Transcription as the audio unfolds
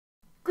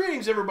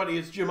Greetings everybody,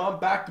 it's Jim. I'm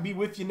back to be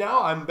with you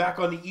now. I'm back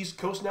on the East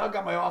Coast now,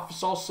 got my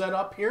office all set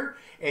up here.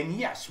 And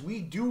yes,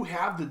 we do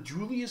have the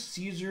Julius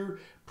Caesar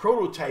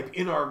prototype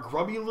in our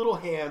grubby little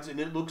hands, and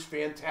it looks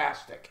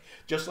fantastic.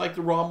 Just like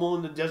the Rommel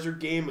in the Desert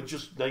game, it's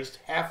just nice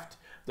heft,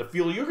 the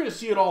feel. You're going to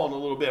see it all in a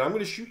little bit. I'm going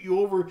to shoot you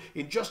over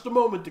in just a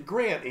moment to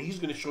Grant, and he's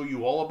going to show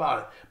you all about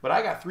it. But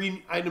I got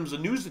 3 items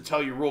of news to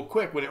tell you real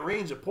quick. When it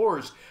rains, it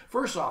pours.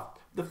 First off,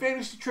 the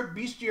Fantasy Trip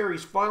Bestiary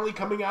is finally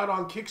coming out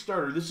on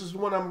Kickstarter. This is the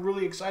one I'm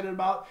really excited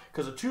about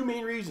because of 2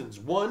 main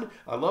reasons. 1,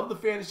 I love the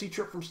Fantasy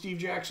Trip from Steve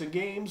Jackson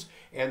Games.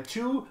 And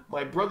 2,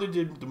 my brother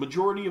did the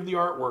majority of the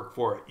artwork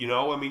for it. You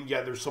know, I mean,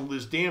 yeah, there's some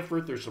Liz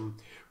Danforth, there's some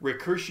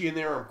Rick Hershey in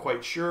there, I'm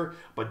quite sure.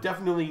 But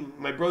definitely,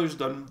 my brother's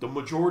done the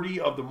majority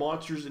of the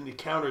monsters and the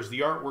counters, the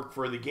artwork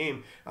for the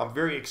game. I'm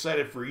very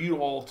excited for you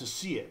all to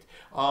see it.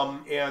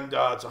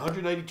 It's a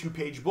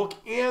 192-page book.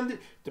 And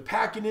to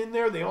pack it in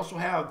there, they also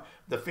have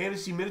the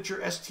Fantasy Miniature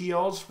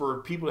STLs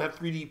for people that have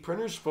 3D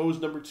printers, Foes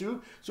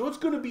 #2. So it's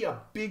going to be a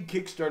big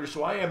Kickstarter.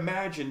 So I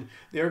imagine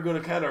they're going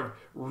to kind of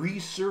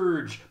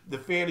resurge the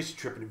Fantasy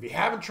Trip. And if you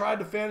haven't tried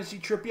the Fantasy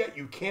Trip yet,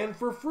 you can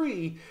for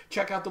free.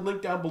 Check out the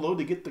link down below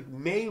to get the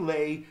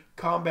Melee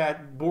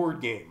Combat board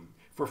game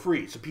for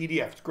free. It's a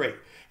PDF. It's great.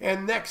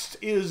 And next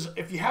is,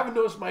 if you haven't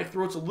noticed, my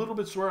throat's a little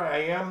bit sore.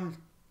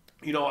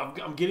 You know,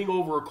 I'm getting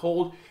over a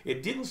cold.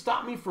 It didn't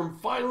stop me from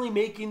finally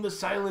making the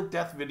Silent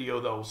Death video,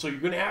 though. So you're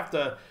going to have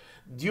to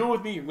deal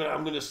with me.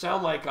 I'm going to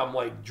sound like I'm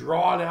like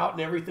drawn out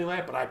and everything like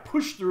that, but I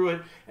pushed through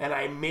it and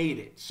I made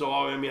it. So,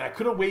 I mean, I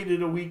could have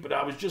waited a week, but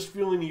I was just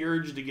feeling the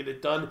urge to get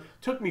it done.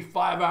 Took me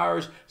 5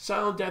 hours.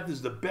 Silent Death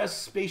is the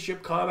best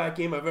spaceship combat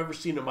game I've ever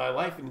seen in my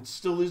life, and it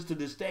still is to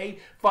this day.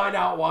 Find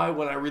out why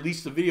when I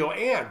release the video.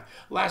 And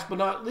last but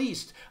not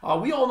least,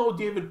 we all know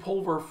David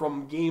Pulver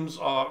from games,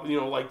 you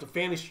know, like the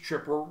Fantasy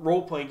Trip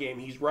role-playing game.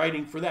 He's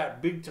writing for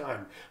that big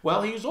time.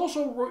 Well, he's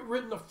also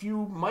written a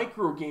few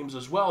micro games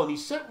as well, and he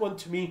sent one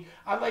to me.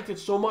 I liked it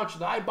so much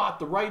that I bought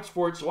the rights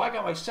for it, so I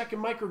got my second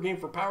micro game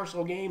for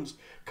PowerCell Games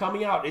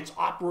coming out. It's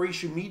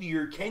Operation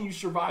Meteor. Can you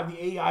survive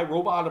the AI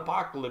robot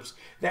apocalypse?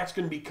 That's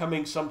going to be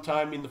coming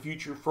sometime in the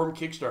future from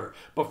Kickstarter.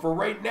 But for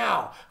right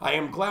now, I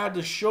am glad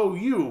to show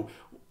you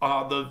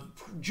the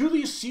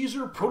Julius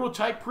Caesar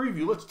prototype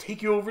preview. Let's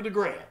take you over to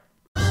Grant.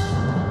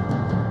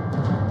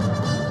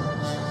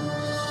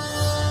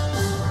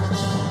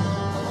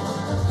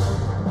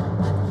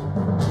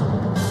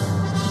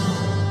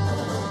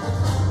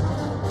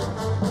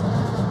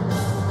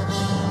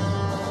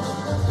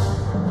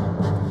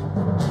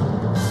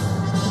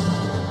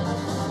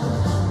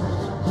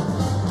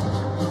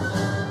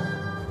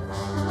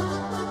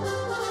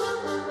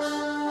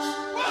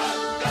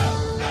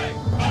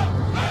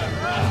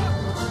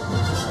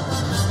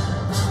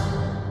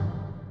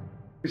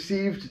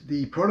 Received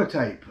the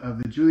prototype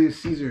of the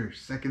Julius Caesar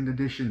 2nd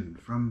edition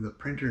from the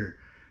printer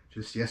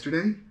just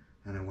yesterday,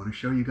 and I want to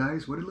show you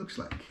guys what it looks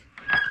like.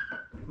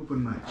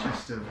 Open my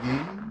chest of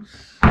games,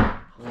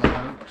 pull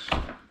out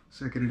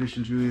 2nd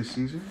edition Julius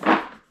Caesar.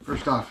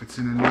 First off, it's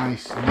in a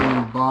nice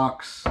new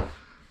box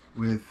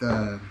with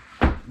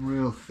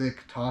real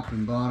thick top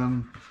and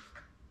bottom,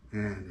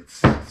 and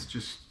it's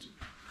just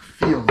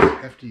feels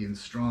hefty and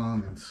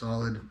strong and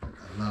solid.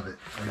 I love it.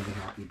 I'm really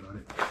happy about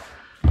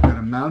it. Got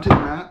a mounted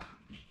map.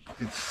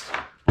 It's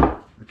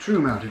a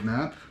true mounted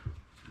map,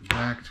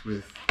 backed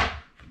with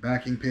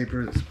backing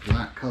paper that's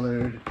black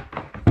colored,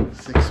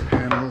 6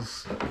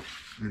 panels,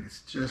 and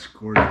it's just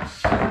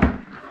gorgeous.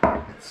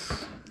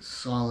 It's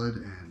solid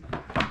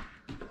and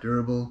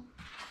durable.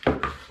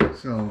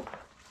 So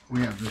we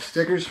have the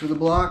stickers for the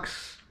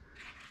blocks.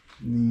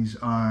 These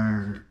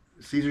are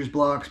Caesar's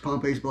blocks,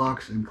 Pompey's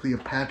blocks, and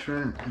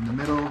Cleopatra in the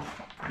middle.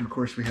 And of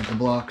course we have the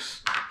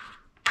blocks.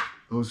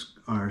 Those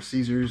are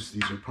Caesar's,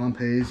 these are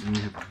Pompey's, and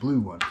we have the blue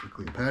one for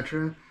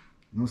Cleopatra. And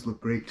those look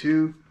great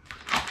too.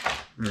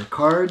 There are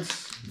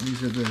cards.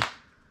 These are the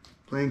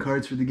playing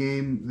cards for the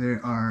game. They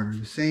are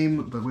the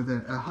same, but with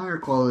a higher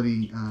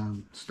quality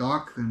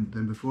stock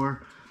than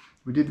before.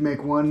 We did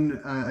make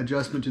one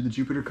adjustment to the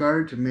Jupiter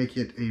card to make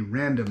it a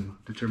random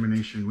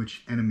determination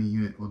which enemy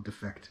unit will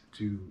defect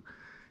to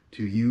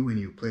you when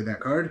you play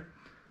that card.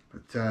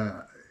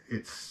 But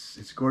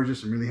it's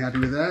gorgeous. I'm really happy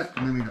with that.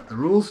 And then we got the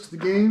rules to the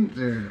game.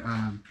 They're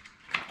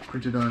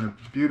printed on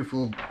a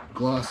beautiful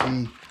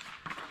glossy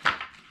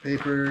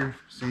paper.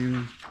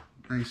 Same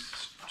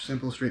nice,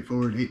 simple,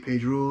 straightforward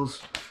 8-page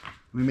rules.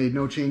 We made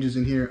no changes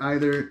in here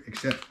either,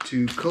 except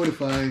to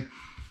codify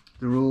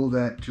the rule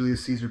that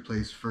Julius Caesar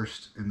plays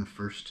first in the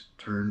first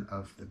turn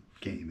of the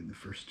game, in the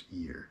first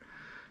year.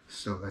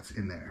 So that's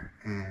in there.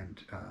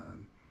 And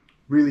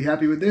really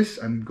happy with this.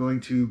 I'm going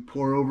to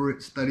pore over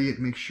it, study it,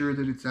 make sure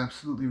that it's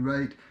absolutely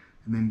right,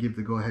 and then give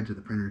the go-ahead to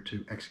the printer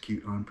to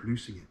execute on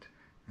producing it.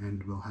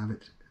 And we'll have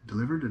it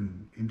delivered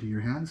and into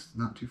your hands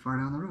not too far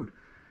down the road.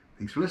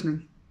 Thanks for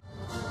listening.